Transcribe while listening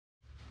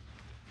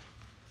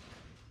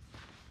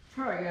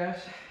Alright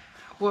guys,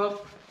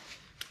 well,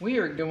 we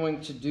are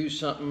going to do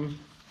something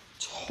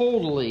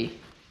totally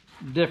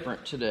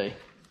different today.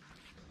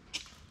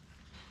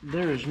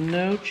 There is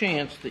no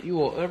chance that you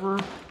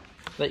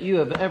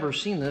have ever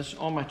seen this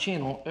on my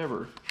channel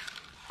ever.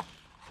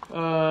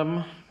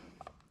 I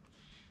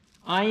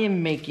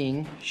am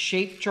making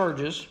shaped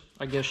charges,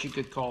 I guess you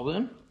could call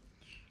them,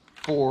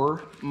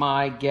 for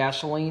my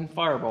gasoline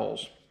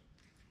fireballs.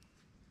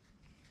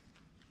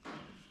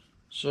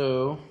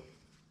 So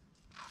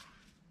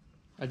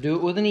I do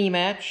it with an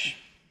E-match.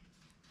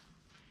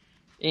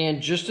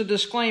 And just a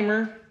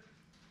disclaimer,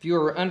 if you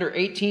are under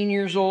 18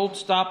 years old,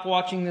 stop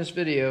watching this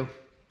video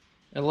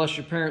unless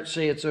your parents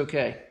say it's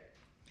okay.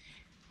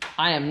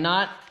 I am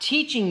not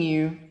teaching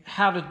you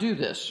how to do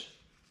this.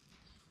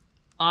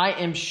 I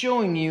am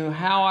showing you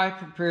how I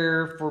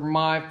prepare for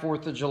my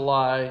 4th of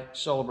July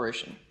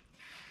celebration.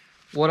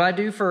 What I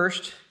do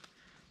first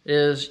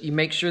is you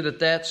make sure that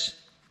that's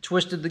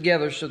twisted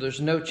together so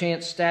there's no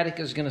chance static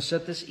is going to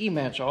set this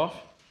E-match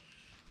off.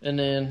 And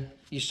then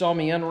you saw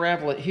me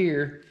unravel it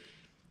here.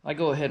 I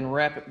go ahead and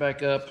wrap it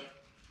back up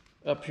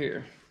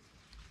here,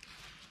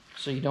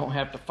 so you don't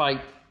have to fight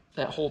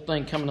that whole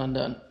thing coming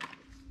undone.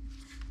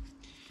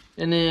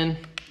 And then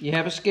you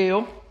have a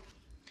scale.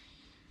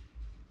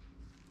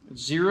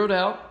 It's zeroed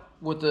out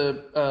with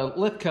a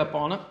lip cup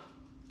on it.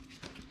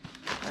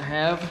 I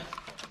have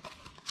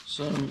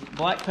some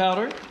black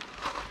powder.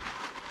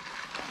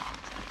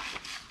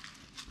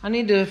 I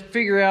need to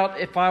figure out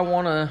if I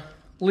want to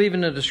leave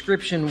in the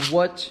description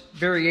what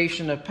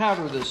variation of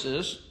powder this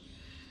is.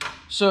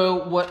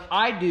 So what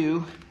I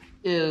do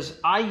is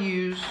I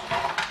use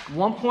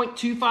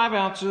 1.25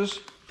 ounces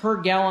per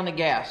gallon of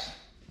gas.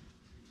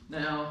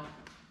 Now,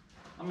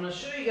 I'm going to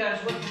show you guys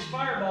what these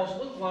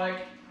fireballs look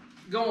like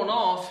going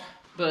off,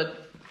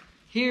 but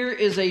here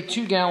is a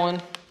 2-gallon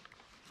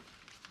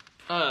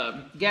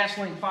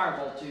gasoline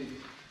fireball tube.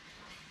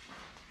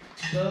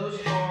 Those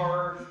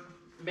are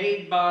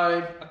made by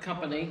a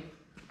company.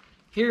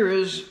 Here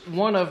is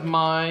one of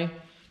my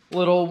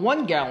little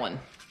 1-gallon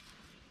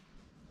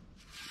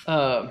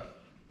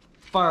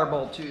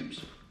fireball tubes.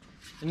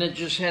 And it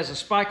just has a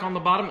spike on the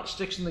bottom, it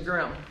sticks in the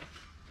ground.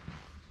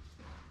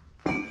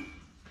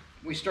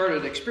 We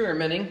started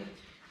experimenting,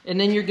 and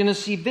then you're gonna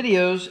see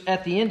videos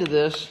at the end of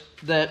this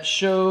that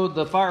show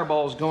the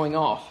fireballs going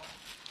off.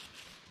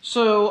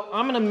 So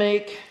I'm gonna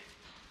make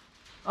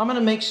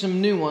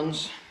some new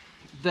ones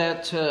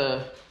that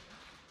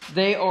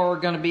they are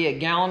gonna be 1.5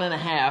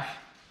 gallons.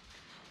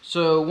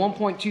 So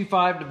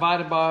 1.25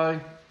 divided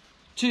by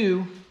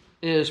 2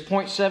 is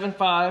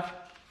 0.75.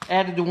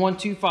 Added to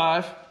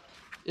 1.25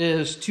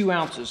 is 2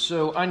 ounces.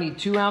 So I need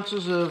 2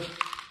 ounces of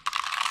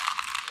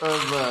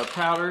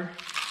powder.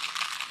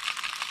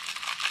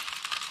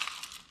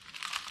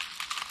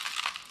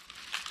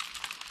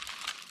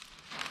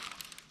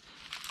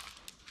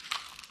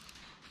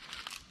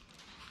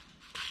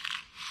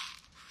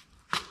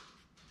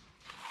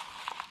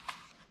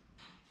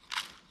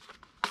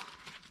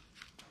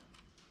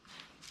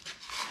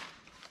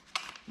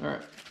 All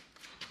right,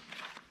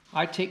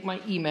 I take my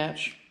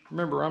E-match.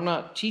 Remember, I'm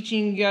not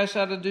teaching you guys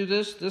how to do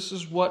this. This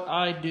is what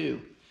I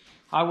do.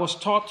 I was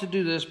taught to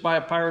do this by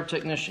a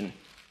pyrotechnician.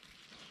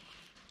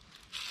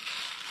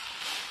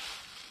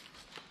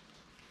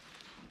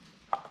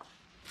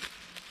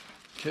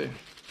 Okay,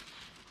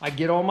 I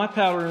get all my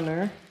powder in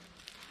there.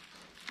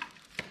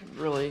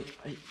 Really,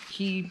 I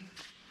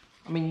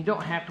mean, you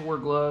don't have to wear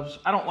gloves.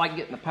 I don't like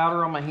getting the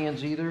powder on my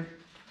hands either,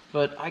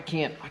 but I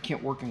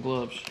can't work in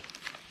gloves.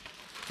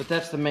 But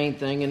that's the main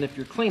thing, and if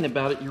you're clean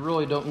about it, you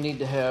really don't need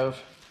to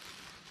have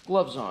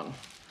gloves on.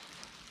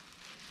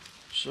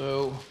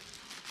 So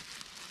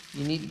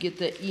you need to get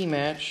that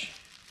E-match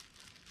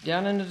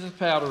down into the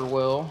powder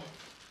well.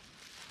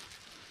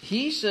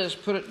 He says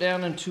put it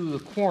down into the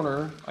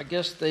corner. I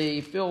guess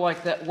they feel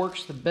like that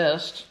works the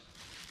best.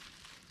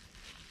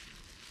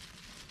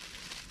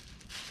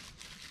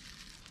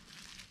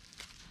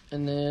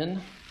 And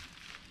then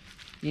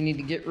you need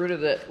to get rid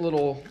of that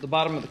the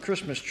bottom of the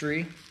Christmas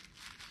tree.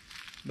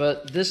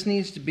 But this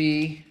needs to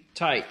be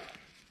tight.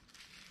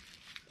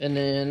 And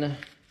then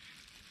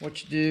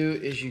what you do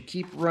is you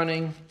keep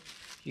running.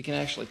 You can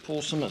actually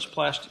pull some of this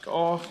plastic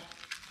off,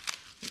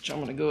 which I'm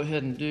going to go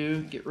ahead and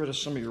do. Get rid of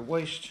some of your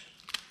waste.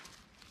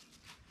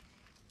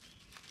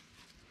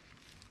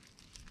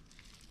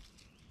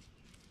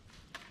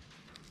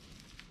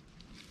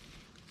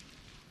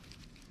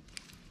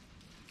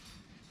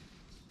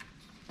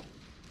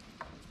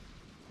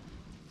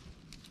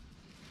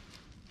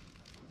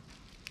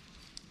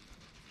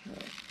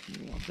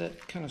 You want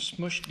that kind of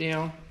smushed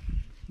down.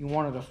 You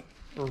want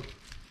it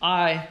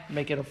I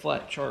make it a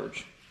flat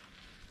charge.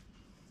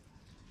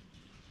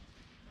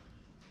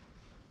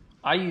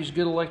 I use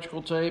good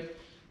electrical tape.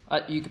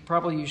 You could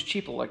probably use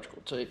cheap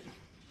electrical tape.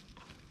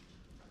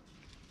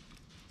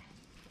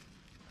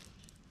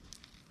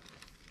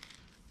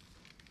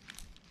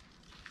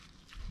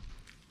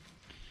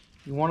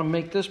 You want to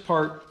make this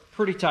part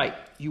pretty tight.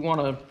 You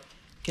want to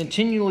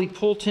continually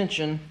pull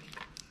tension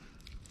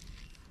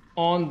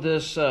on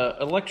this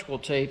electrical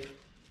tape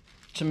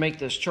to make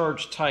this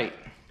charge tight.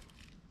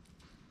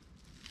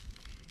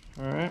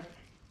 All right.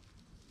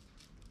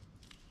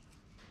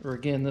 Or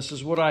again, this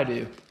is what I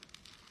do.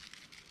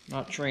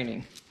 Not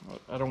training.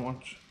 I don't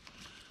want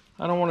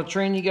to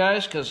train you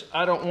guys because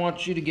I don't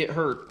want you to get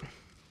hurt.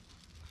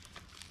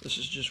 This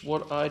is just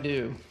what I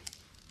do.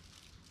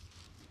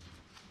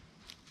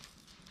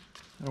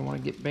 I don't want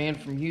to get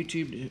banned from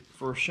YouTube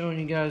for showing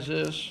you guys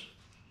this.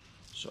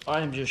 So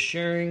I am just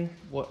sharing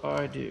what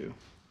I do.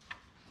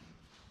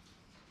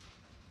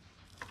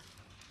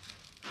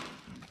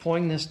 I'm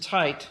pulling this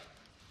tight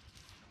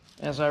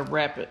as I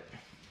wrap it.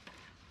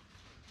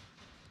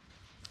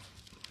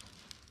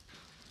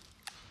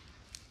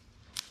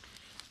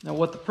 Now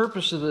what the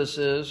purpose of this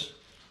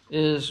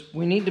is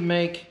we need to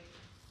make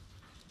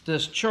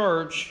this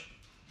charge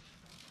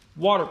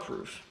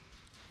waterproof.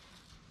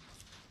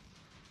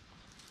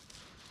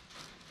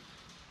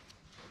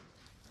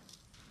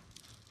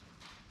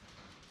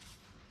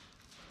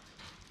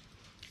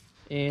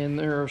 And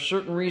there are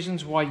certain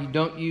reasons why you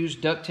don't use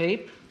duct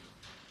tape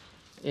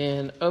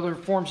and other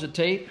forms of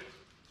tape.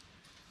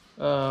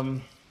 The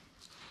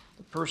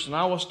person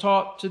I was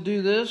taught to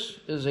do this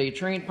is a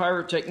trained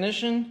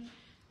pyrotechnician,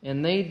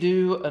 and they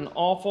do an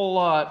awful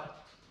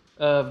lot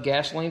of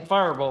gasoline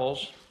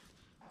fireballs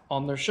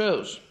on their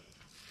shows.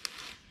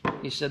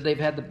 He said they've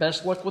had the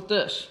best luck with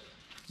this.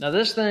 Now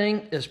this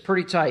thing is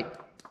pretty tight.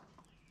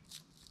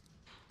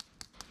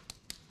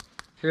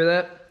 Hear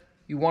that?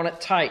 You want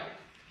it tight.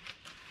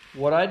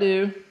 What I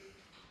do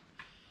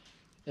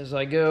is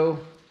I go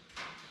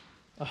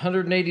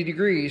 180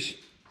 degrees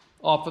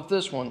off of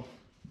this one.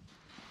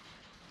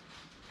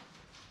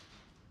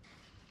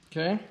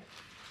 Okay?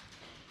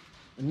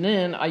 And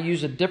then I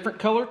use a different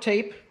color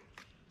tape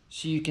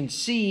so you can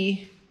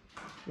see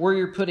where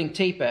you're putting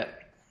tape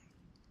at.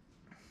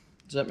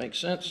 Does that make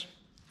sense?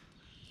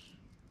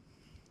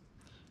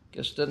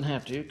 Guess it doesn't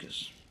have to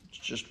because it's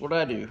just what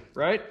I do,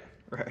 right?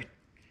 Right.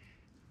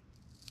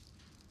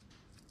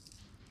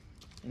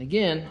 And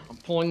again, I'm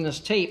pulling this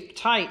tape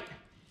tight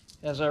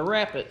as I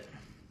wrap it.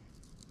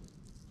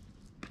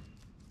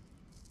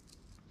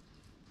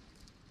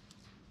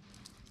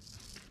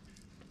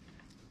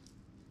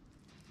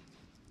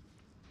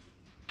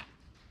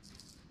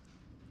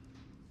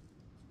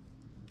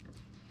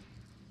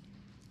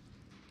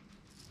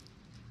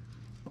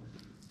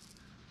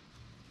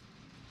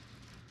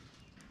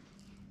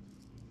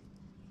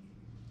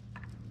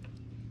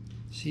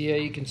 See how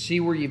you can see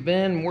where you've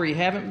been and where you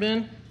haven't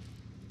been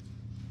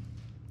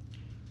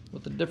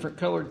with the different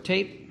colored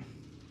tape.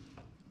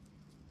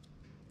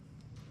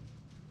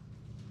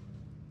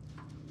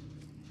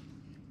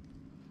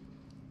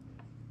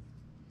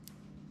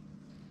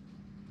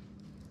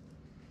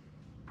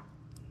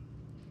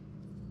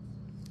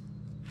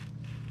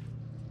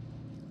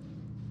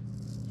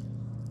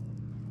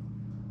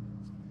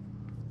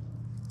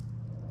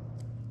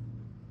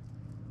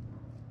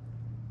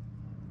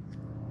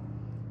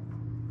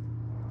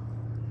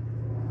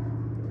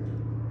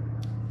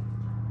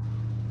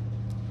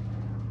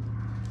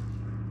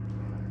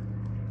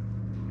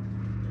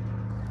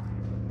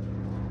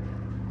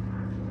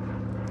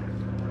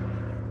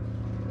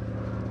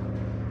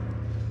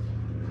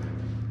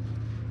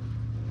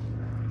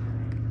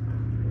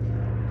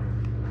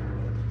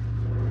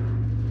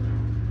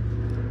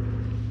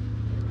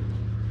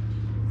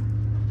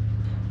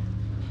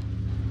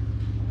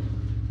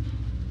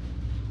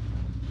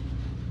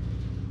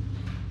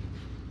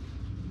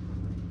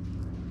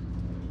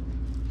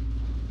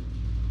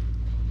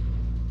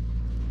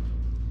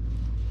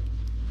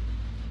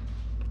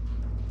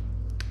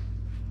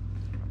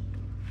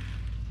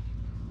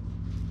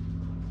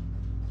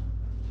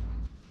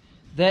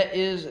 That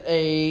is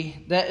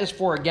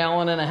for 1.5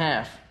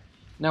 gallons.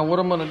 Now what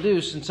I'm going to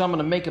do, since I'm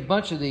going to make a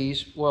bunch of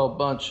these, well,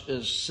 bunch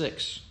is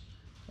 6,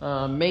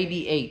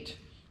 maybe 8.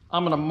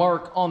 I'm going to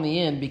mark on the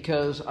end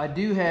because I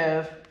do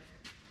have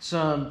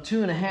some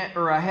 2.5,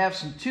 or I have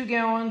some 2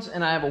 gallons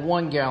and I have a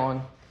 1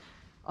 gallon.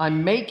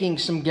 I'm making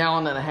some 1.5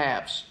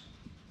 gallons.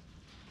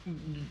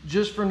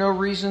 Just for no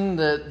reason,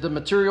 the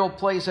material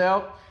plays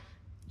out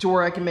to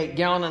where I can make 1.5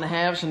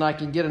 gallons and I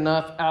can get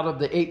enough out of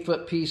the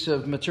 8-foot piece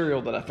of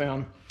material that I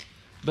found.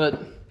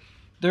 But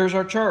there's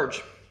our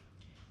charge.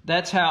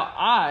 That's how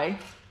I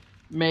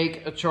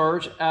make a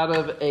charge out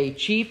of a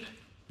cheap,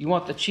 you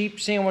want the cheap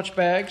sandwich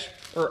bags,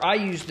 or I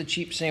use the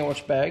cheap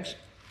sandwich bags.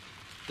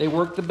 They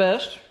work the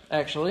best,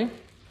 actually.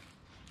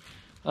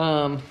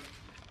 An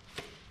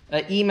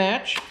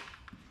E-match,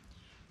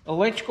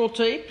 electrical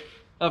tape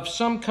of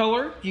some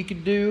color. You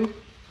could do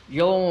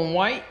yellow and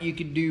white. You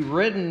could do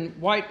red and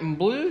white and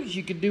blue.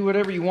 You could do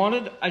whatever you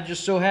wanted. I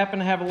just so happen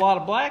to have a lot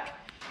of black,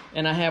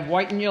 and I have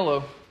white and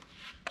yellow.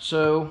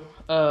 So,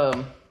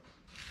 and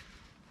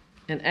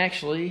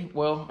actually,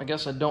 well, I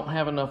guess I don't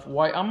have enough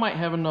white. I might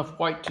have enough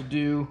white to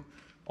do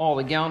all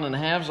the 1.5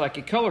 gallons. I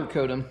could color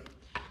code them.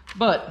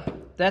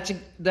 But that's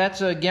a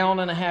 1.5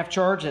 gallon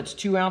charge. That's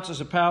 2 ounces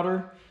of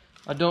powder.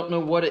 I don't know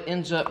what it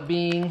ends up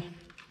being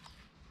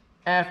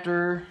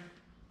after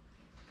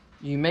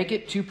You make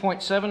it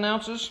 2.7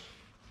 ounces.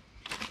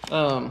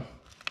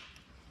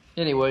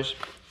 Anyways,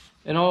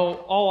 and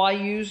all I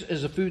use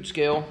is a food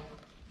scale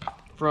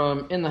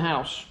from in the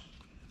house.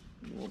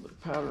 A little bit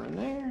of powder in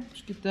there.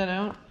 Let's get that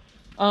out.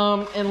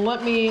 And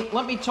let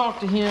me talk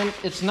to him.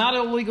 It's not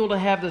illegal to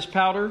have this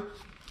powder.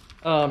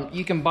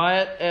 You can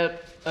buy it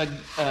at a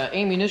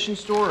ammunition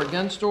store or a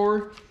gun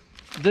store.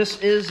 This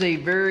is a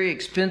very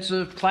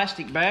expensive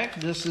plastic bag.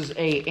 This is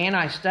a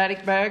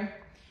anti-static bag.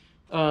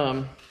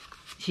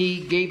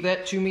 He gave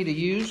that to me to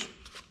use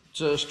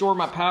to store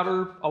my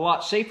powder a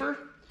lot safer.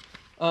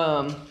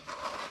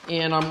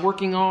 And I'm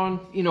working on,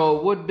 a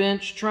wood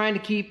bench, trying to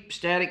keep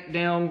static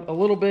down a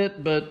little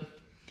bit, but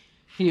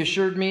he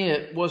assured me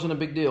it wasn't a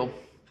big deal.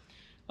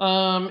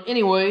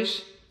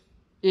 Anyways,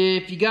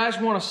 if you guys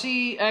want to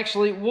see,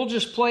 actually, we'll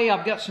just play.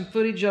 I've got some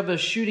footage of us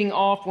shooting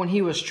off when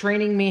he was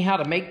training me how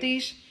to make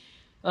these.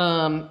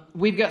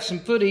 We've got some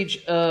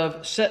footage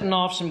of setting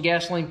off some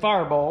gasoline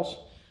fireballs.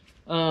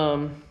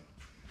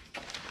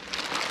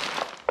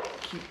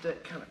 Keep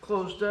that kind of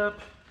closed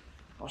up.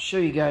 I'll show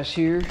you guys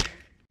here.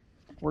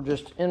 We're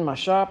just in my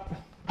shop.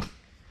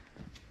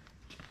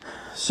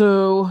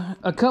 So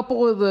a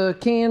couple of the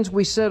cans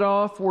we set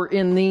off were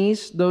in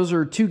these. Those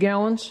are 2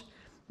 gallons.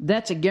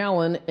 That's a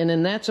gallon, and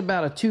then that's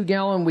about a 2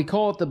 gallon. We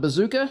call it the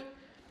bazooka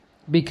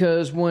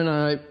because when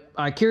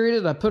I carried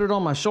it, I put it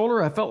on my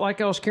shoulder, I felt like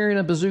I was carrying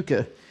a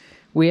bazooka.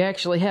 We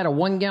actually had a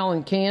 1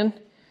 gallon can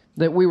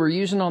that we were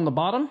using on the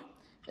bottom,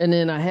 and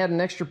then I had an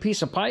extra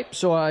piece of pipe,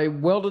 so I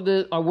welded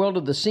it. I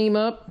welded the seam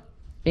up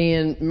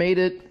and made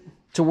it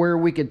to where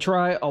we could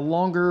try a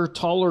longer,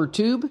 taller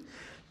tube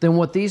than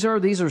what these are.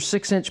 These are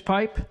 6-inch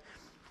pipe,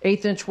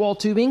 1/8-inch wall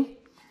tubing.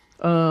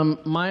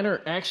 Mine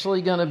are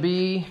actually going to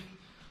be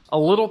a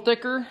little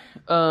thicker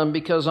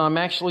because I'm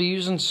actually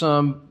using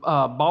some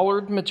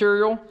bollard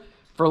material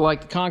for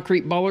like the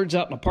concrete bollards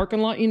out in the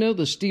parking lot,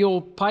 the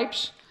steel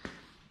pipes.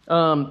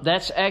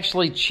 That's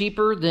actually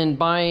cheaper than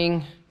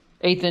buying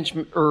 1/8-inch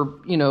or,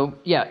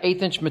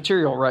 1/8-inch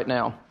material right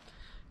now.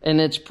 And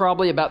it's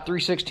probably about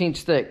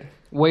 3/16 thick.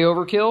 Way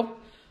overkill,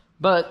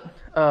 but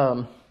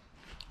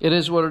it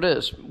is what it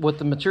is. With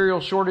the material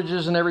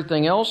shortages and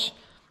everything else,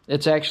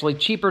 it's actually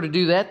cheaper to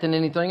do that than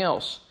anything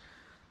else.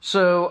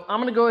 So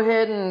I'm going to go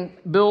ahead and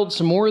build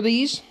some more of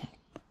these.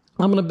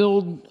 I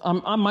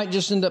might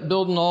just end up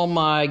building all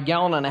my 1.5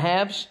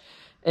 gallons.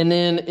 And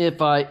then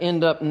if I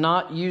end up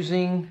not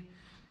using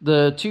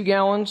the 2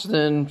 gallons,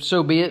 then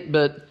so be it.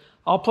 But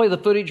I'll play the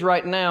footage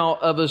right now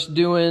of us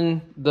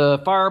doing the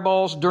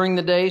fireballs during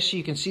the day so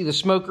you can see the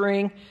smoke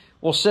ring.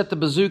 We'll set the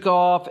bazooka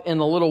off and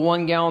the little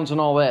 1 gallons and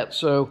all that.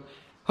 So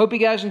hope you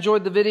guys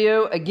enjoyed the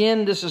video.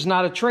 Again, this is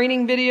not a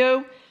training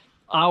video.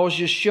 I was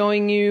just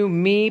showing you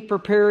me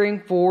preparing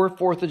for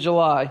 4th of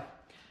July.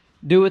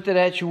 Do with it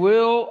as you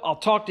will. I'll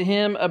talk to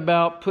him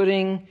about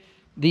putting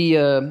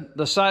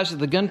the size of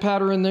the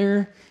gunpowder in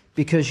there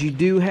because you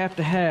do have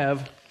to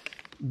have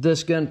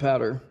this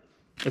gunpowder.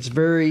 It's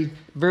very,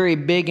 very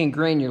big and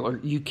granular.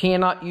 You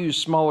cannot use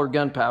smaller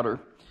gunpowder.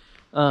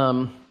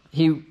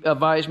 He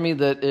advised me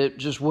that it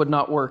just would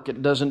not work.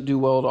 It doesn't do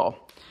well at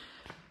all.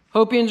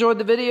 Hope you enjoyed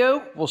the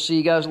video. We'll see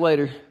you guys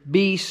later.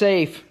 Be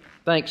safe.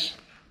 Thanks.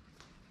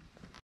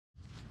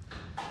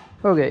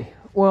 Okay,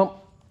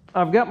 well,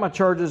 I've got my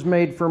charges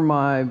made for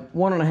my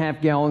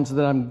 1.5 gallons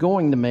that I'm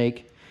going to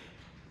make.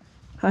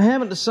 I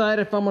haven't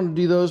decided if I'm going to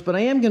do those, but I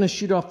am going to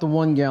shoot off the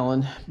 1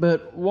 gallon.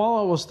 But while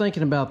I was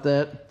thinking about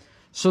that,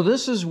 so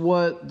this is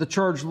what the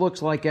charge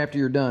looks like after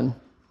you're done.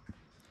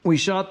 We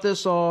shot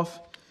this off.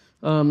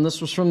 This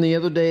was from the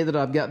other day that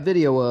I've got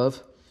video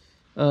of.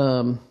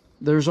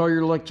 There's all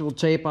your electrical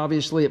tape.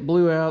 Obviously, it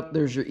blew out.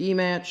 There's your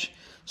E-match.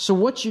 So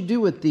what you do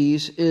with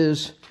these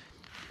is,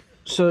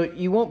 so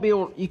you won't be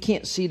able, you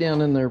can't see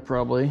down in there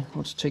probably.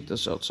 Let's take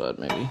this outside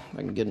maybe. I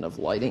can get enough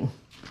lighting.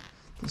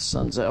 The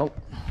sun's out.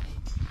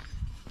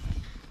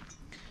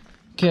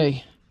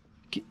 Okay,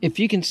 if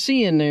you can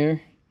see in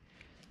there,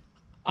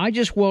 I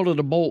just welded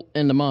a bolt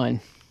into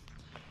mine.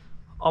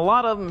 A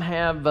lot of them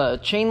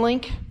have chain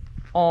link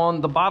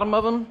on the bottom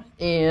of them,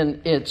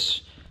 and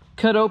it's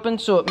cut open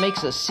so it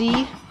makes a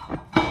C.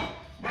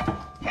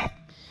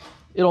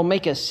 It'll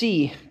make a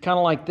C kind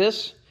of like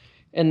this,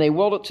 and they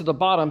weld it to the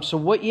bottom. So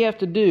what you have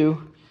to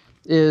do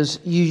is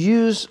you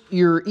use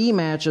your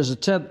E-match as a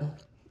tether.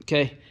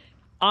 Okay,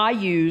 I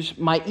use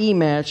my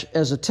E-match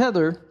as a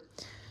tether,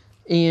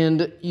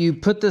 and you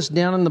put this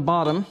down in the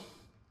bottom,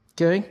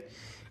 okay,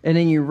 and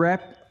then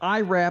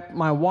I wrap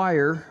my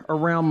wire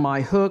around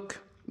my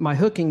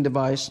hooking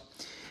device.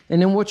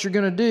 And then what you're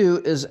going to do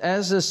is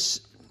as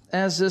this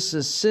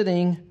is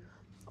sitting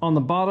on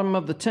the bottom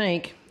of the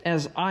tank,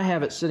 as I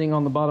have it sitting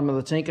on the bottom of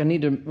the tank, I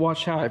need to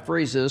watch how I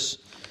phrase this.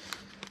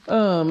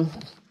 The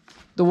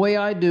way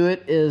I do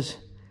it is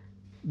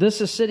this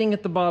is sitting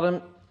at the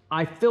bottom,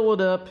 I fill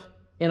it up,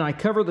 and I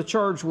cover the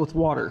charge with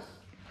water.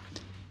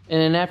 And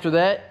then after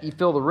that, you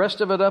fill the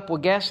rest of it up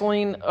with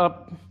gasoline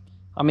up.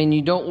 I mean,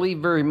 you don't leave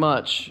very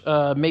much,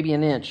 maybe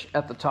an inch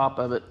at the top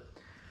of it.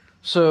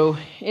 So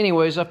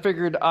anyways, I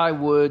figured I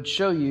would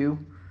show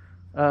you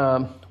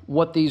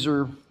what these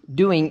are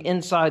doing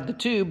inside the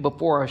tube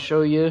before I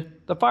show you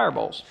the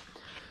fireballs.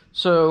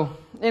 So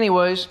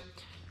anyways,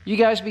 you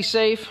guys be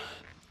safe.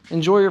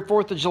 Enjoy your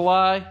 4th of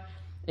July.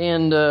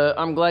 And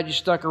I'm glad you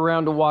stuck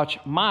around to watch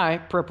my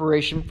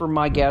preparation for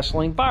my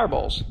gasoline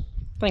fireballs.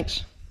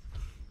 Thanks.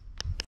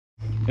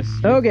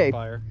 Okay.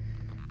 Fire.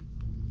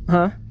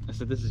 Huh? I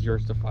said this is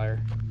yours to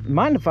fire.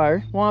 Mine to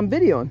fire? Well, I'm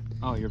videoing.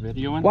 Oh, you're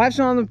videoing? Wife's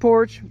on the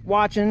porch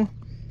watching.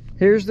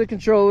 Here's the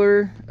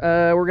controller.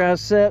 We're gonna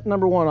set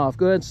number 1 off.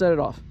 Go ahead and set it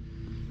off.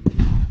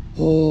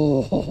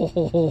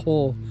 Oh,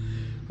 all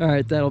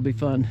right, that'll be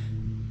fun.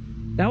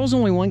 That was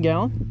only 1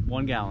 gallon?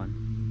 1 gallon.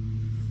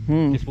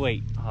 Hmm. Just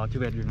wait. Oh, too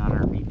bad you're not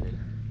underneath it.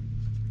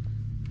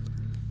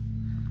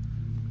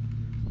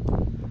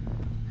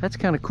 That's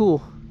kind of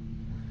cool.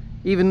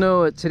 Even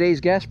though at today's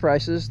gas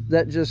prices,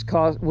 that just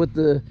cost, with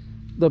the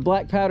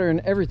black powder and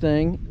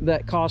everything,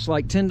 that costs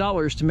like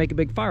 $10 to make a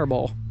big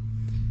fireball.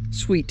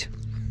 Sweet.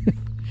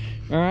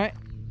 All right,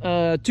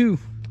 2.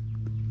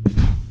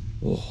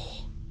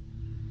 Oh,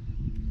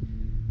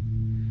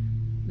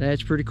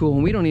 that's pretty cool.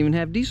 And we don't even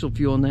have diesel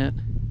fuel in that.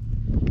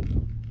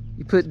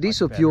 You put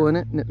diesel fuel in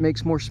it and it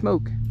makes more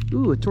smoke.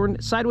 Ooh,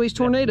 a sideways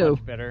tornado. That's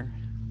much better.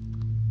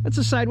 That's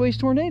a sideways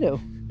tornado.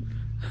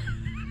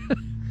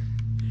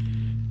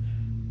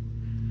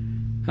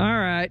 All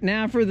right,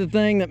 now for the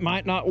thing that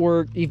might not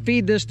work. You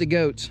feed this to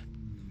goats.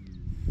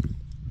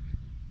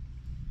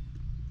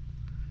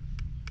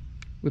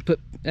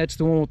 That's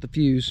the one with the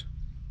fuse.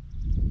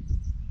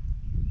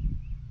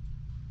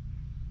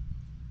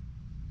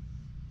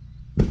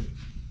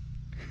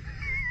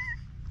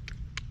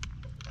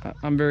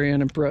 I'm very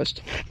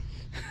unimpressed.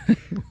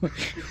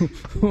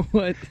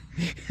 What?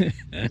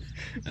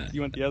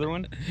 You want the other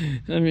one?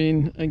 I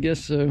mean, I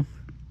guess so.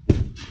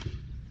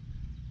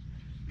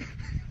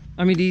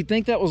 I mean, do you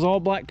think that was all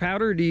black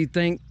powder, or do you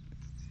think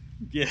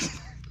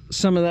Yes.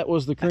 some of that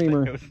was the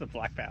creamer? It was the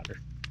black powder.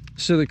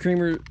 So the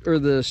creamer or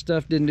the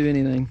stuff didn't do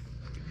anything.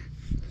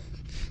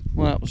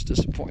 Well, that was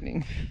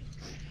disappointing.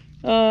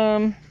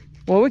 Well,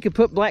 we could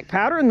put black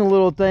powder in the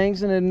little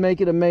things and it'd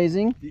make it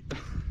amazing.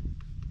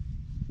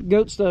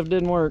 Goat stuff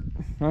didn't work.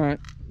 All right,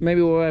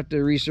 maybe we'll have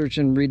to research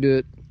and redo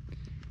it.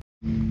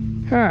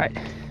 All right,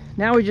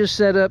 now we just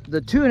set up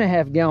the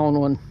 2.5 gallon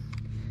one.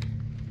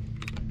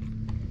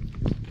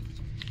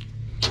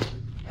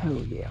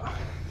 Oh yeah.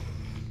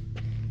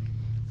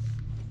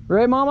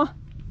 Ready, Mama?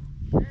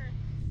 Sure.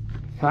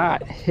 All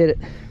right, hit it.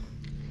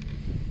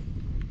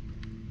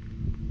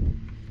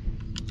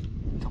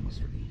 It's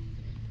almost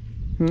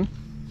ready.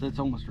 So it's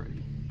almost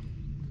ready.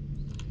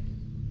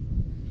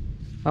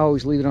 I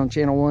always leave it on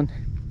channel 1.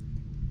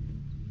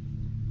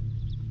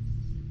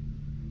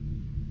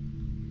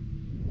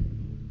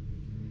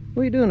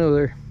 What are you doing over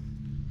there?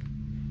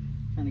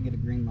 Trying to get a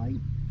green light.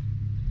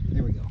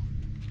 There we go.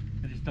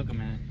 It just took a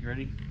minute. You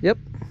ready? Yep.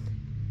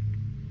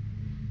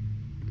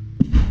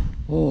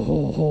 Oh,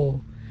 ho,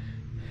 ho.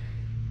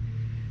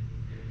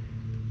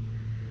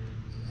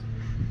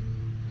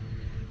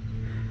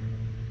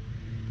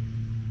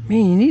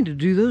 Man, you need to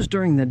do those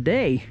during the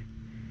day,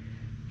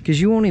 because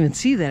you won't even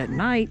see that at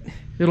night.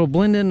 It'll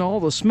blend into all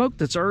the smoke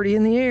that's already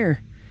in the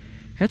air.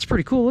 That's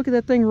pretty cool. Look at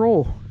that thing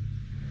roll.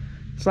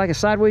 It's like a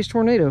sideways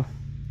tornado.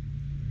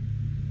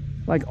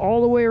 Like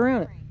all the way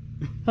around it.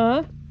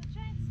 Huh? A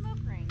giant smoke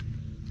ring.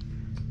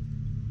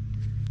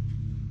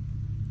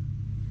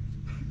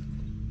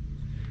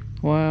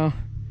 Wow.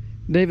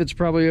 David's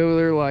probably over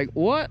there like,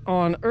 what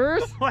on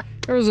earth?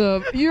 There's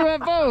a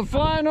UFO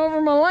flying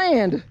over my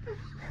land.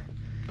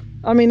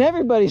 I mean,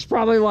 everybody's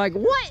probably like,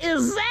 what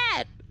is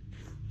that?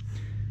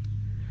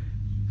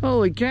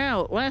 Holy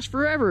cow, it lasts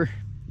forever.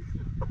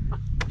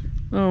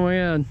 Oh my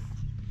God.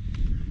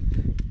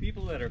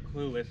 People that are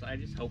clueless, I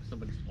just hope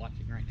somebody's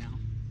watching right now.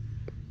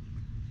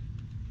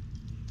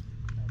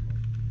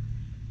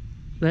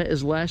 That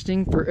is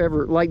lasting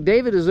forever. Like,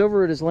 David is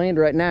over at his land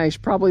right now. He's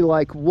probably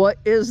like, what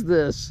is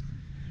this?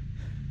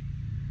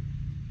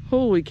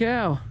 Holy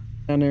cow.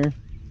 Down there,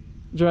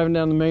 driving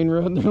down the main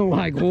road, and they're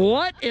like,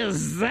 what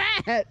is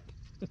that?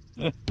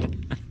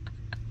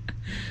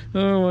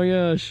 Oh my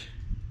gosh.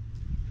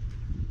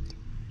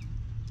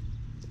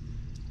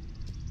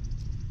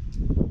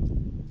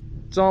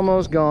 It's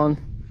almost gone.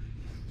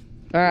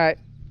 All right.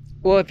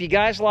 Well, if you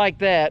guys like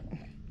that,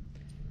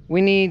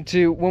 we need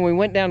to, when we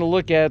went down to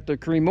look at the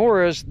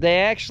Creamoras, they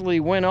actually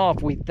went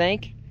off, we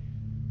think.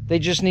 They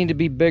just need to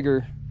be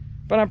bigger.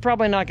 But I'm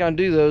probably not going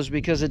to do those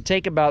because it'd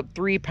take about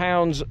 3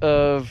 pounds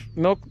of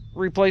milk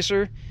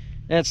replacer,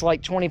 and it's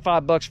like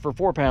 25 bucks for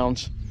 4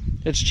 pounds.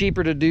 It's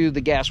cheaper to do the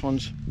gas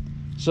ones.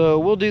 So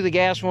we'll do the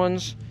gas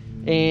ones,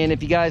 and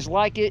if you guys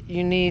like it,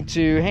 you need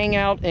to hang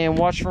out and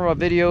watch from a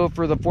video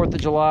for the 4th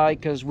of July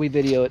because we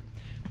video it.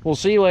 We'll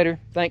see you later.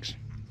 Thanks.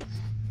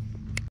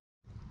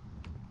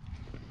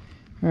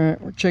 All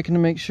right, we're checking to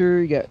make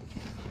sure you got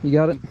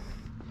it.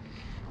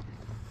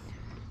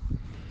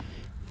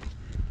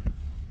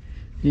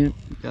 Yeah.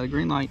 Got a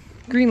green light.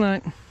 Green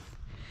light.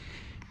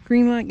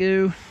 Green light,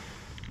 go.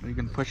 Are you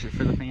gonna push it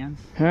for the fans?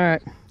 All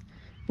right.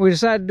 We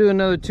decided to do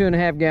another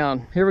 2.5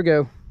 gallon. Here we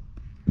go.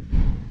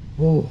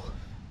 Whoa.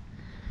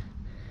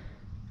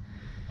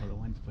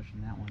 Wind's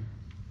pushing that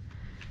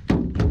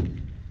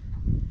one.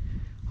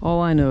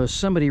 All I know is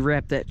somebody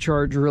wrapped that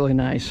charge really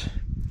nice.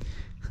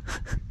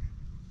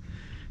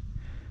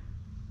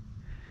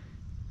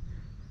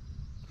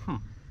 Huh.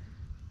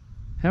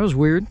 That was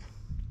weird.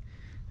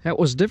 That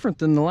was different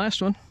than the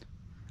last one.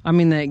 I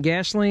mean, that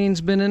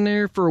gasoline's been in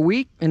there for a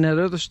week, and that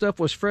other stuff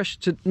was fresh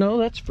to... No,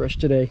 that's fresh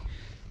today.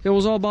 It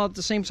was all bought at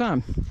the same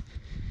time.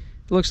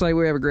 It looks like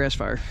we have a grass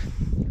fire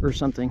or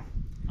something.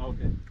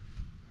 Okay.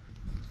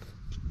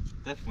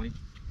 Definitely.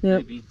 Yep.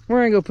 Maybe. We're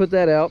gonna go put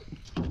that out.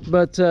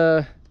 But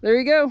there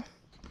you go.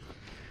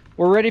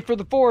 We're ready for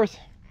the 4th.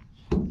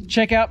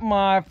 Check out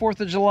my 4th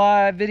of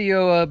July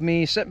video of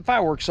me setting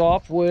fireworks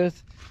off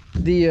with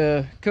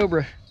the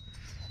Cobra.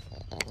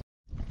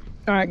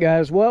 All right,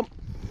 guys. Well,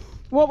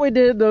 what we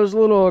did, those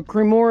little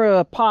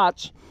Cremora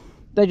pots,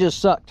 they just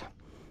sucked.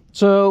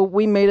 So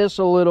we made us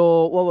a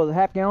little, what was it,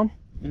 half gallon?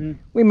 Mm-hmm.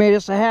 We made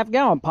us a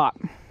half-gallon pot.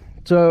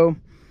 So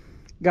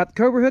got the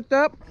Cobra hooked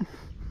up.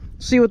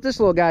 See what this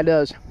little guy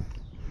does.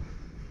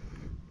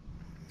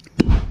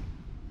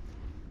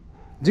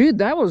 Dude,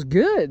 that was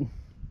good.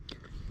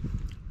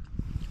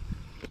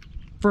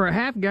 For a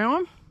half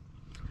gallon?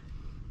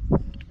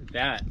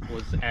 That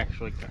was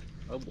actually good.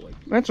 Oh boy.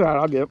 That's all right,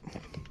 I'll get it.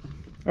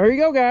 There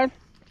you go, guys.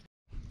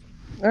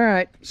 All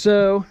right,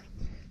 so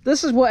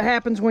this is what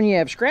happens when you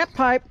have scrap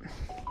pipe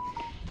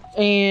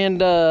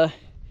and a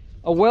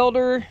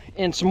welder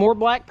and some more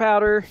black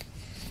powder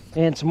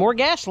and some more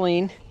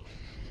gasoline.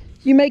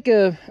 You make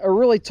a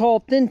really tall,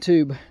 thin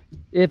tube.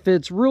 If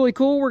it's really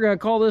cool, we're gonna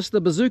call this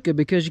the bazooka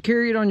because you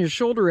carry it on your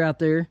shoulder out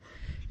there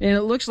and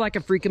it looks like a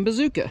freaking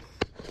bazooka.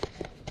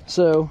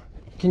 So,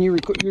 can you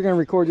record? You're gonna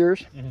record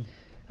yours? Mm-hmm.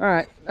 All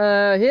right,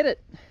 hit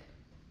it.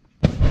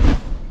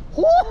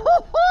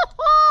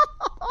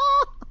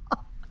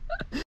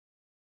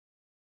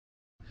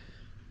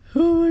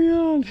 Oh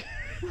my God.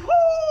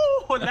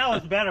 Oh, that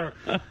was better.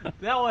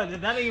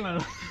 That even.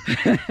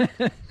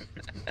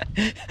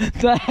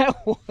 That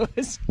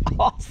was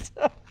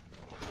awesome.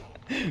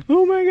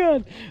 Oh my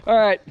God. All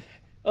right.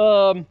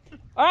 All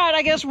right,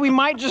 I guess we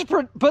might just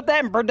put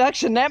that in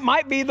production. That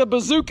might be the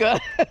bazooka.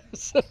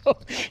 So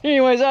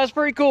anyways, that was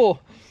pretty cool.